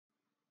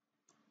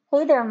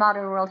Hey there,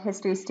 Modern World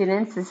History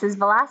students. This is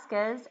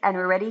Velasquez, and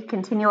we're ready to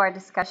continue our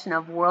discussion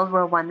of World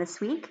War I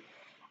this week.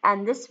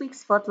 And this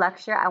week's flipped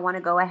lecture, I want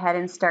to go ahead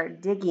and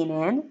start digging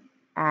in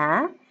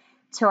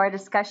to our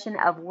discussion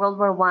of World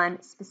War I,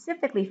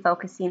 specifically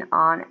focusing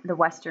on the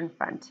Western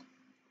Front.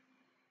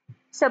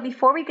 So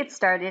before we get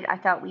started, I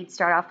thought we'd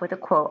start off with a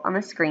quote on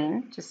the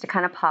screen, just to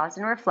kind of pause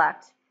and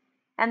reflect.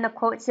 And the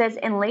quote says,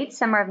 "In late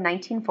summer of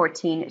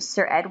 1914,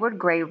 Sir Edward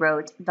Grey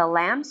wrote, 'The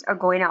lamps are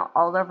going out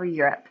all over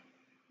Europe.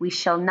 We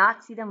shall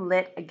not see them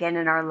lit again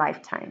in our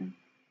lifetime.'"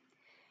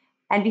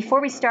 And before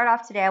we start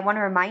off today, I want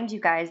to remind you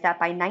guys that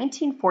by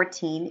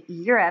 1914,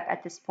 Europe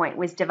at this point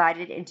was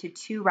divided into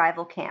two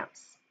rival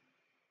camps.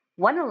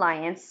 One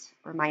alliance,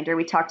 reminder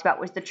we talked about,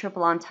 was the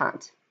Triple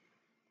Entente.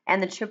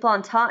 And the Triple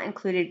Entente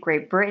included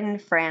Great Britain,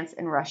 France,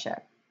 and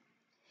Russia.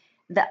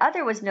 The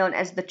other was known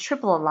as the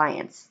Triple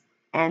Alliance,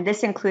 and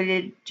this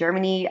included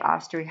Germany,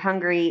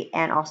 Austria-Hungary,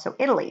 and also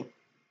Italy.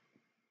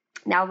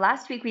 Now,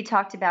 last week we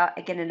talked about,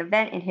 again, an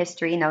event in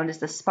history known as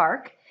the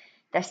Spark,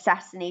 the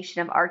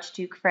assassination of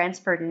Archduke Franz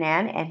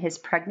Ferdinand and his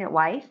pregnant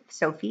wife,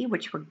 Sophie,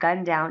 which were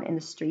gunned down in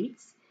the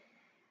streets.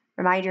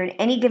 Reminder, in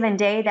any given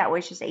day, that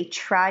was just a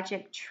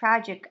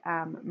tragic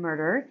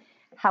murder.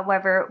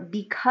 However,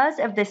 because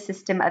of this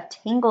system of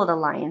tangled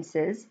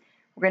alliances,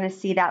 we're going to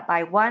see that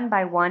by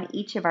one,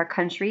 each of our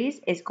countries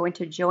is going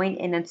to join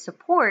in and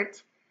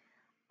support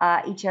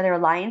each other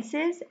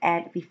alliances,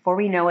 and before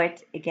we know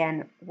it,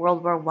 again,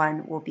 World War I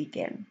will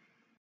begin.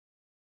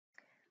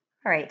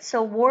 All right,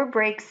 so war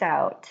breaks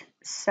out.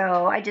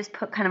 So I just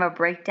put kind of a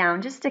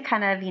breakdown just to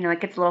kind of, it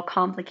gets a little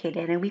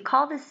complicated. And we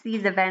call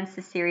these events,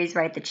 the series,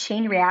 right, the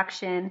chain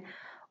reaction,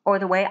 or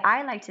the way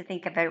I like to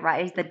think of it,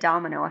 right, is the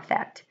domino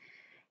effect.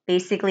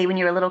 Basically, when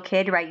you were a little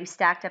kid, right, you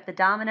stacked up the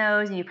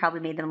dominoes and you probably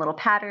made them little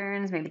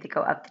patterns. Maybe they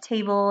go up the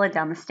table and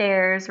down the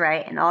stairs,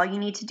 right? And all you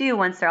need to do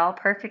once they're all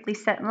perfectly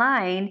set in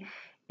line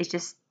is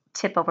just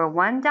tip over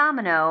one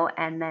domino,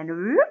 and then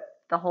whoop,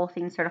 the whole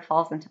thing sort of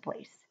falls into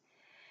place.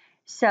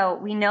 So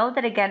we know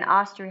that, again,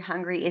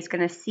 Austria-Hungary is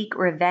going to seek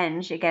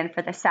revenge, again,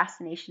 for the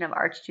assassination of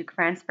Archduke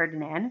Franz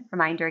Ferdinand.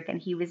 Reminder, again,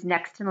 he was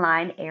next in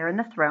line, heir in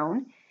the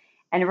throne.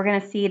 And we're going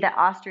to see that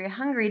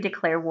Austria-Hungary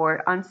declare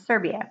war on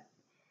Serbia.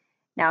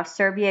 Now,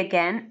 Serbia,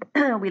 again,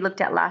 we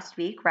looked at last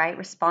week, right,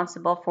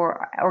 responsible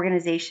for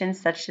organizations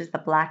such as the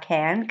Black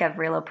Hand.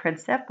 Gavrilo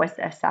Princip was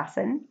the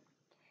assassin.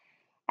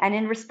 And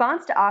in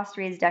response to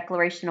Austria's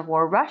declaration of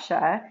war,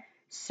 Russia,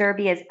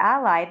 Serbia's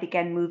ally,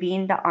 began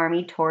moving the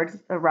army towards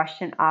the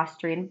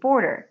Russian-Austrian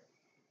border.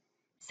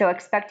 So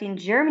expecting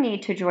Germany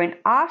to join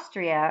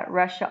Austria,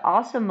 Russia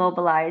also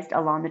mobilized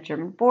along the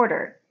German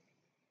border.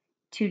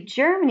 To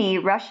Germany,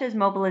 Russia's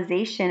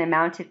mobilization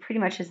amounted pretty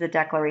much as the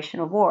declaration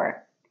of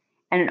war.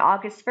 And on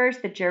August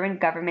 1st, the German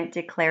government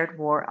declared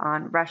war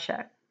on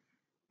Russia.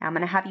 Now, I'm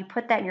going to have you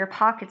put that in your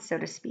pocket, so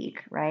to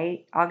speak,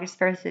 right? August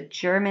 1st, the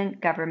German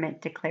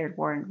government declared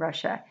war on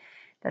Russia.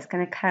 That's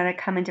going to kind of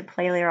come into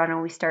play later on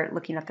when we start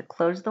looking at the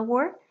close of the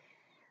war.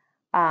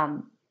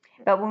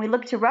 But when we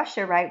look to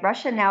Russia, right,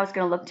 Russia now is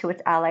going to look to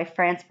its ally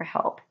France for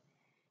help.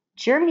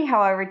 Germany,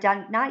 however,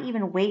 did not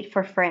even wait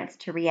for France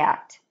to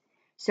react.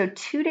 So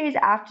 2 days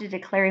after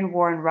declaring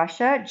war on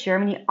Russia,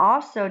 Germany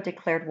also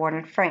declared war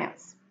on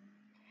France.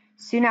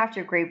 Soon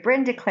after, Great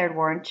Britain declared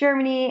war on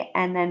Germany,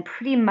 and then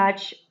pretty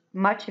much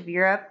of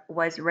Europe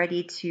was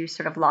ready to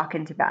sort of lock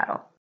into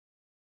battle.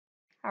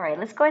 All right,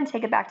 let's go ahead and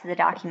take it back to the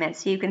document.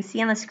 So you can see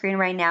on the screen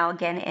right now,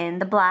 again, in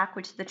the black,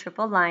 which is the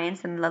Triple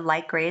Alliance, and the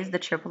light gray is the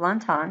Triple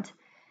Entente.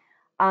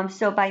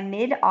 So by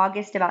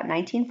mid-August, about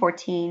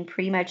 1914,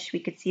 pretty much we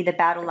could see the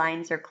battle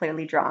lines are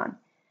clearly drawn.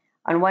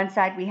 On one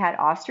side, we had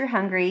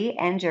Austria-Hungary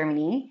and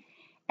Germany,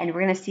 and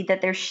we're going to see that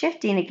they're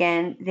shifting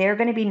again. They're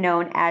going to be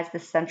known as the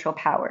Central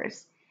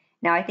Powers.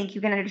 Now, I think you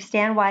can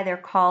understand why they're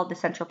called the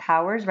Central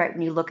Powers, right,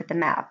 when you look at the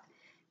map.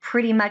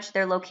 Pretty much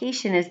their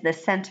location is the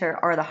center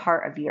or the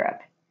heart of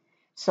Europe.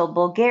 So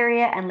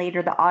Bulgaria and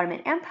later the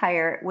Ottoman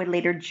Empire would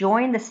later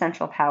join the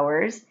Central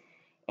Powers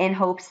in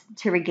hopes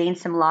to regain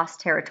some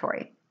lost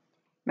territory.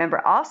 Remember,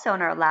 also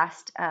in our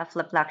last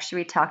flip lecture,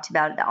 we talked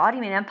about the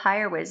Ottoman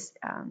Empire was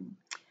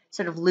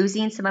sort of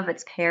losing some of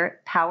its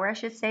power, I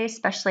should say,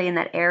 especially in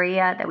that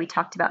area that we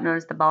talked about known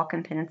as the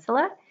Balkan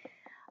Peninsula.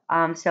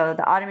 So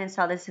the Ottomans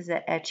saw this as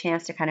a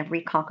chance to kind of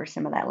reconquer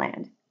some of that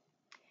land.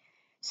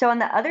 So on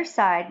the other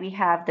side, we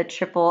have the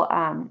triple,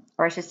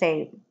 or I should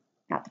say,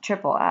 not the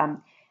triple.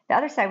 The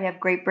other side, we have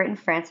Great Britain,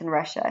 France, and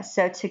Russia.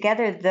 So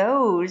together,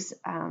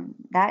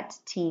 that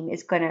team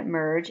is going to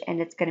merge, and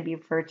it's going to be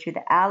referred to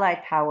the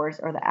Allied Powers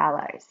or the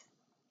Allies.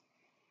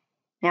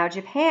 Now,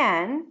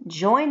 Japan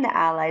joined the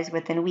Allies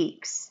within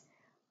weeks,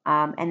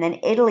 and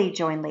then Italy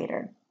joined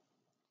later.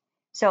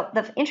 So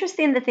the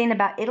interesting thing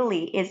about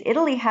Italy is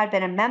Italy had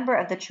been a member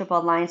of the Triple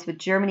Alliance with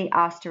Germany,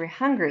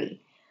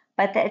 Austria-Hungary,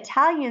 but the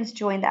Italians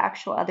joined the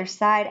actual other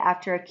side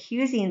after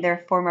accusing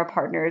their former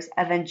partners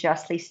of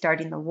unjustly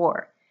starting the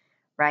war,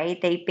 right?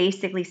 They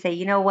basically say,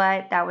 you know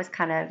what, that was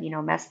kind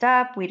of, messed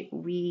up.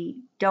 We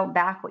don't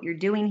back what you're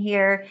doing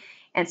here.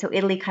 And so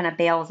Italy kind of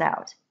bails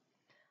out.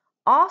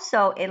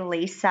 Also,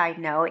 Italy, side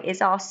note,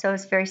 is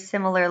very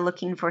similar,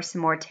 looking for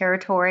some more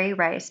territory,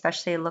 right?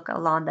 Especially look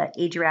along the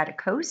Adriatic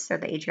coast or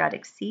the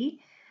Adriatic Sea.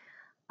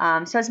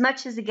 So as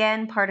much as,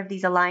 again, part of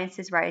these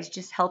alliances, right, is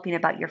just helping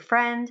about your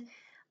friend,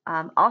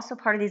 also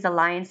part of these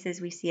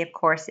alliances we see, of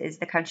course, is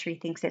the country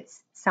thinks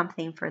it's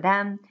something for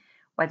them,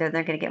 whether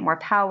they're going to get more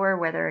power,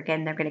 whether,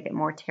 again, they're going to get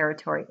more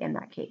territory in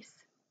that case.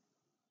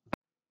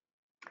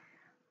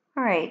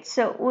 All right,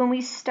 so when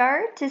we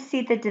start to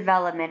see the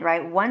development,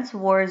 right, once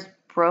war's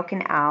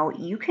broken out,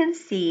 you can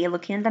see,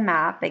 looking at the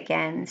map,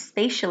 again,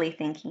 spatially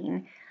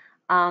thinking,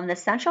 the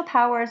Central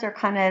Powers are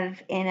kind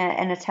of in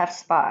a tough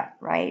spot,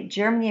 right?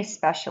 Germany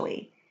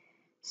especially.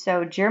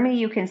 So Germany,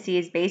 you can see,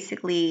 is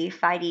basically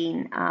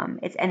fighting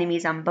its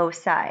enemies on both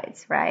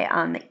sides, right?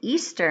 On the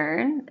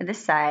eastern,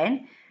 this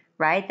side,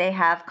 right, they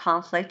have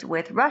conflict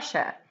with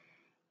Russia.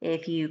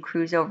 If you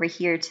cruise over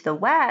here to the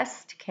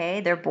west, okay,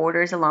 their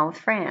borders along with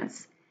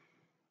France.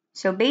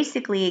 So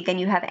basically, again,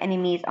 you have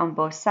enemies on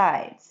both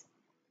sides.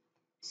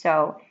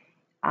 So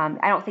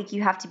I don't think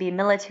you have to be a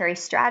military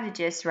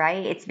strategist,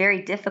 right? It's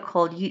very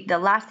difficult. The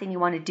last thing you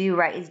want to do,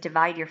 right, is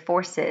divide your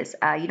forces.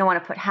 You don't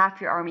want to put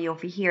half your army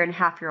over here and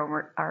half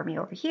your army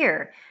over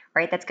here,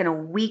 right? That's going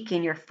to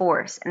weaken your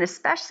force. And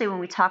especially when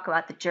we talk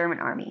about the German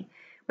army,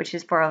 which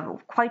is for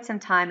quite some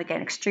time,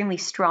 again, extremely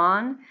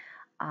strong.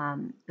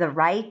 The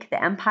Reich,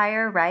 the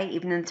empire, right?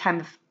 Even in the time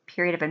of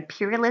period of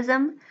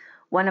imperialism,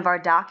 one of our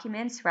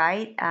documents,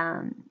 right,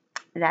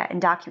 that in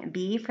document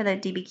B for the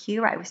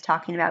DBQ, right, was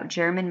talking about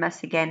German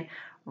must again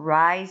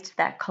rise to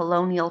that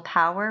colonial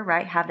power,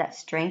 right, have that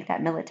strength,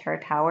 that military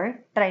power.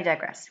 But I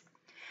digress.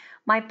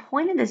 My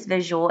point in this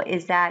visual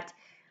is that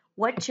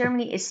what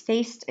Germany is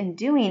faced in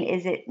doing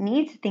is it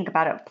needs to think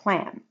about a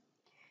plan.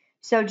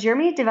 So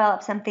Germany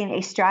developed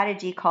a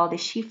strategy called the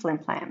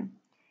Schlieffen Plan,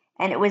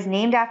 and it was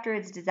named after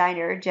its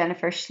designer,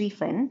 Jennifer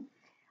Schlieffen.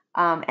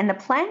 And the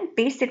plan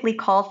basically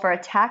called for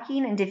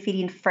attacking and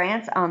defeating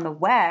France on the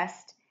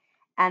west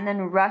and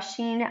then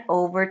rushing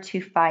over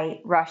to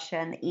fight Russia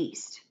in the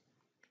east.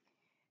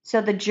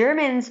 So the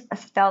Germans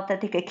felt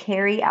that they could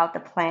carry out the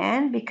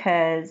plan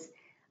because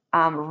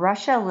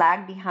Russia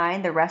lagged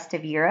behind the rest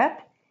of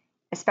Europe,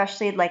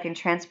 especially like in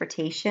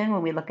transportation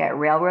when we look at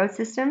railroad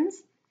systems.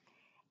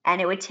 And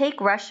it would take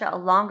Russia a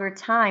longer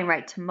time,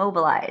 right, to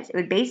mobilize. It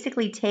would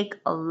basically take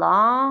a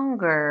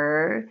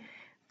longer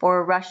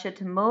for Russia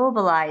to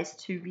mobilize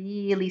to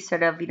really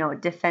sort of,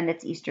 defend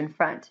its eastern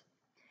front.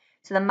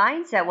 So the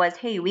mindset was,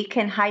 hey, we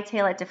can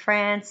hightail it to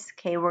France.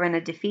 Okay, we're going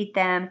to defeat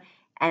them,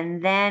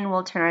 and then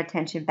we'll turn our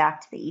attention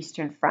back to the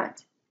eastern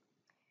front.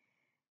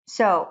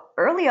 So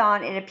early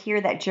on, it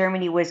appeared that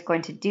Germany was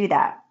going to do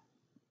that.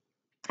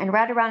 And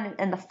right around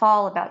in the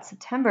fall, about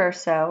September or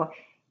so,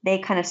 they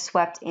kind of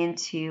swept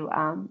into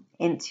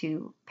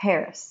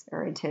Paris,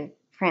 or into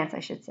France,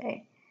 I should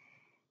say.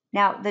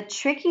 Now, the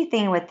tricky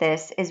thing with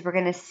this is we're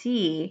going to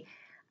see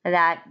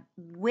that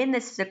when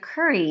this is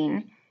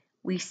occurring,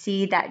 we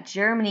see that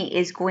Germany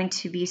is going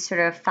to be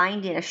sort of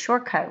finding a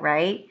shortcut,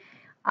 right?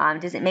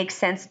 Does it make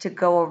sense to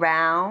go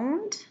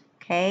around,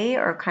 okay,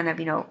 or kind of,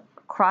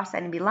 cross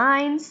enemy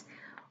lines?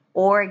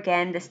 Or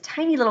again, this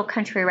tiny little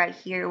country right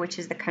here, which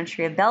is the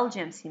country of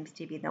Belgium, seems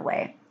to be in the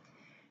way.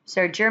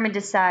 So Germany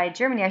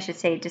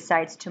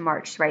decides to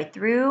march right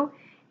through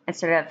and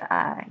sort of,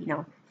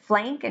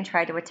 flank and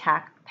try to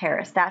attack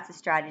Paris. That's a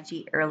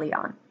strategy early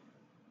on.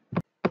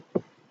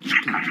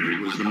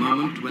 It was the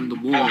moment when the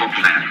war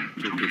plan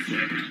took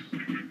effect.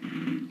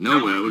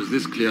 Nowhere was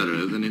this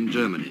clearer than in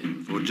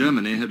Germany, for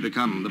Germany had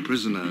become the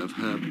prisoner of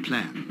her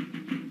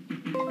plan.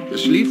 The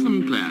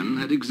Schlieffen Plan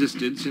had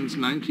existed since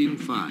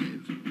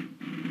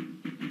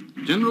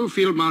 1905. General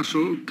Field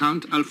Marshal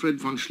Count Alfred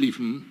von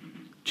Schlieffen,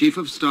 Chief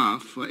of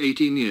Staff for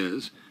 18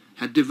 years,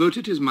 had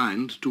devoted his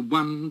mind to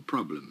one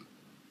problem: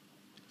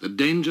 the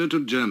danger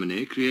to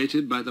Germany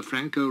created by the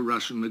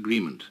Franco-Russian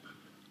agreement.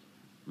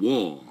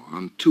 War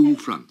on two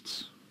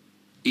fronts,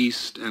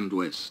 east and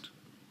west.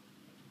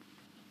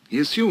 He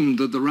assumed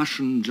that the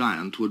Russian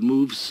giant would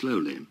move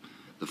slowly.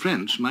 The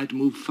French might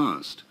move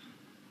fast.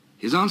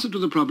 His answer to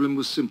the problem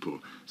was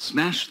simple: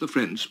 smash the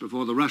French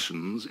before the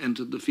Russians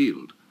entered the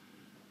field.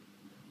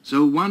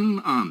 So one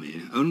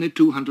army, only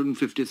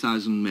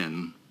 250,000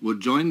 men,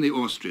 would join the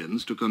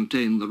Austrians to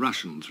contain the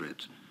Russian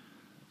threat.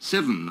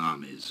 7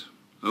 armies,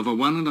 over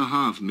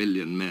 1.5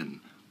 million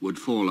men, would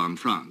fall on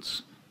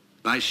France.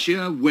 By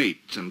sheer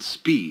weight and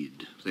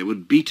speed, they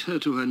would beat her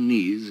to her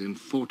knees in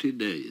 40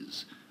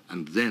 days,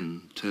 and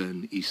then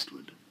turn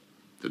eastward.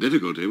 The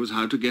difficulty was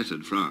how to get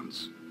at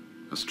France.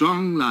 A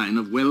strong line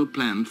of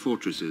well-planned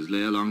fortresses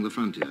lay along the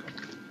frontier.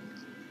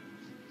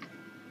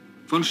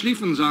 Von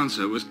Schlieffen's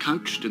answer was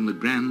couched in the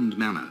grand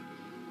manner.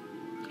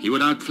 He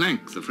would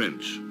outflank the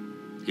French.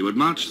 He would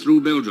march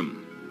through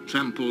Belgium,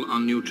 trample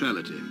on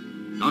neutrality.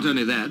 Not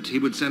only that, he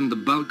would send the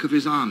bulk of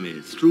his army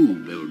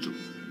through Belgium.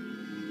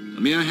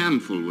 A mere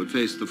handful would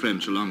face the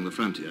French along the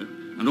frontier,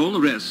 and all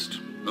the rest,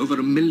 over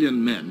 1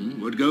 million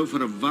men, would go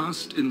for a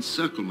vast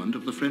encirclement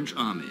of the French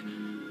army.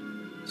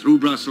 Through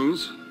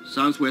Brussels,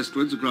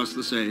 southwestwards across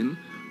the Seine,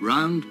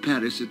 round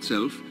Paris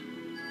itself,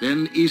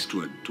 then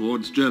eastward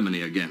towards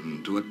Germany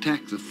again to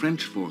attack the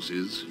French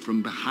forces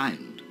from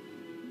behind.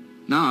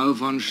 Now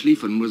von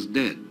Schlieffen was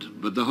dead,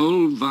 but the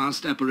whole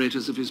vast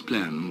apparatus of his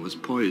plan was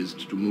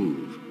poised to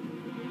move.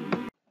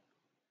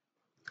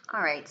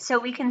 All right, so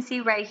we can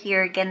see right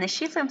here, again, the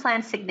Schlieffen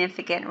plan is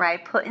significant,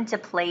 right? Put into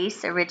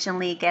place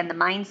originally, again, the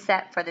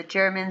mindset for the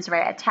Germans,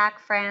 right? Attack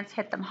France,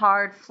 hit them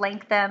hard,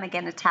 flank them,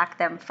 again, attack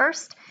them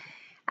first.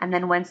 And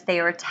then once they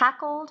are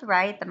tackled,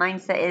 right, the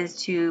mindset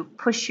is to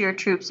push your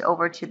troops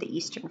over to the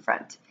Eastern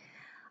Front.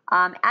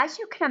 As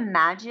you can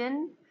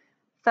imagine,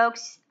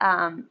 folks,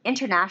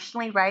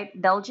 internationally, right,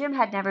 Belgium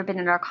had never been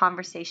in our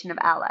conversation of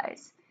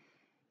allies.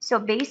 So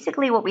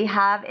basically what we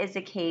have is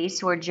a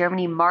case where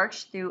Germany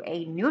marched through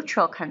a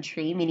neutral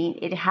country, meaning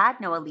it had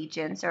no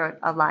allegiance or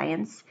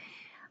alliance.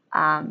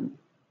 And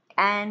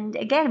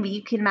again,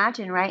 you can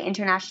imagine, right,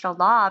 international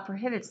law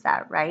prohibits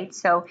that, right?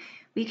 So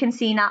we can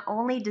see not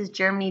only does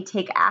Germany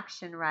take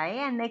action, right,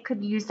 and they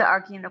could use the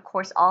argument, of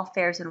course, all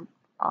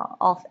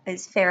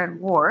is fair in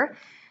war.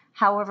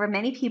 However,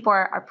 many people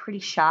are pretty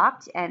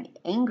shocked and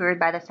angered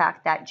by the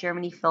fact that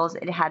Germany feels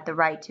it had the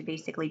right to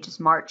basically just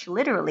march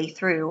literally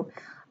through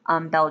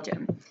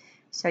Belgium.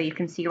 So you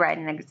can see, right,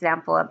 an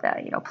example of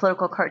the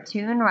political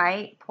cartoon,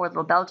 right? Poor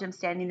little Belgium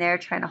standing there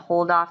trying to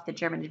hold off the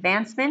German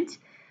advancement.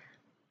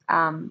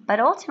 But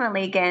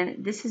ultimately, again,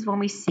 this is when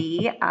we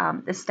see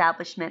the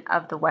establishment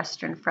of the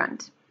Western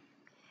Front.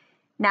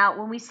 Now,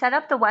 when we set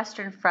up the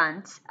Western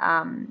Front,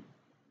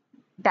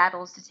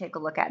 battles to take a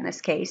look at in this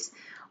case,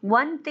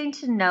 one thing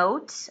to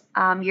note,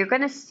 you're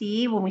going to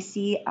see when we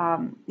see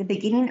the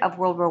beginning of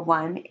World War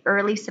I,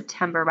 early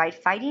September, right,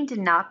 fighting did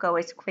not go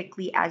as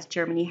quickly as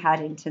Germany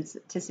had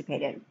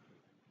anticipated.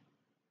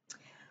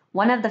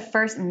 One of the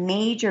first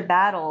major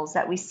battles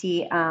that we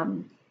see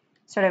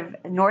sort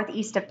of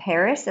northeast of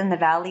Paris in the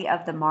valley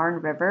of the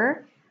Marne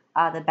River,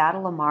 the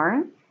Battle of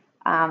Marne.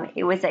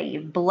 It was a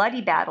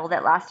bloody battle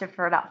that lasted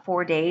for about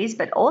 4 days,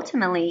 but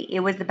ultimately it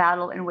was the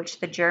battle in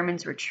which the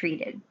Germans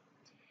retreated.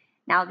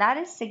 Now that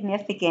is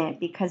significant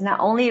because not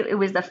only it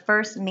was the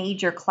first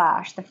major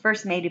clash, the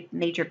first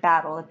major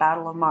battle, the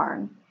Battle of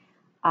Marne,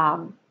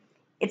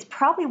 it's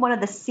probably one of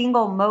the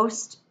single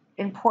most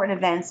important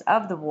events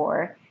of the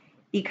war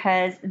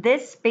because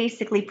this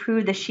basically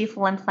proved the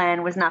Schlieffen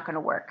plan was not going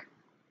to work.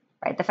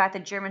 Right? The fact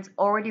that Germans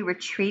already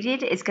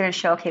retreated is going to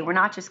show, okay, we're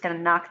not just going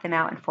to knock them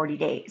out in 40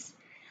 days.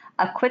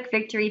 A quick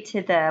victory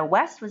to the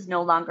west was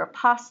no longer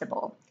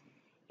possible.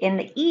 In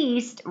the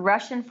east,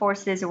 Russian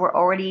forces were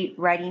already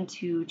trying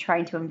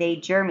to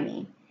invade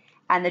Germany,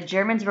 and the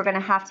Germans were going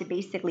to have to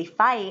basically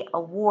fight a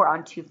war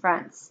on two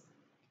fronts.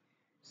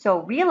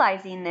 So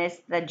realizing this,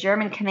 the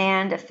German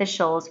command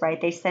officials, right,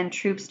 they send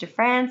troops to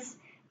France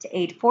to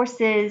aid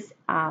forces,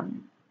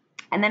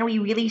 and then we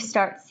really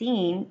start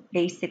seeing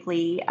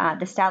basically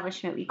the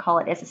establishment, we call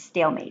it as a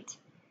stalemate.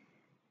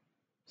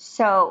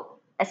 So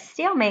a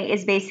stalemate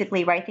is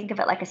basically, right, think of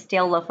it like a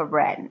stale loaf of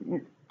bread,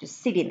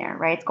 just sitting there,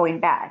 right, it's going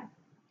bad.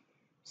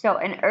 So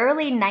in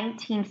early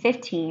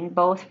 1915,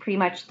 both pretty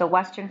much the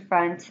Western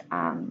Front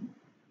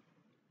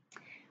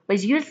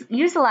was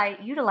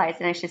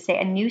utilizing, I should say,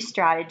 a new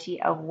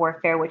strategy of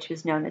warfare, which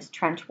was known as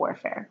trench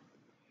warfare.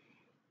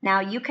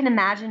 Now you can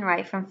imagine,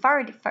 right, from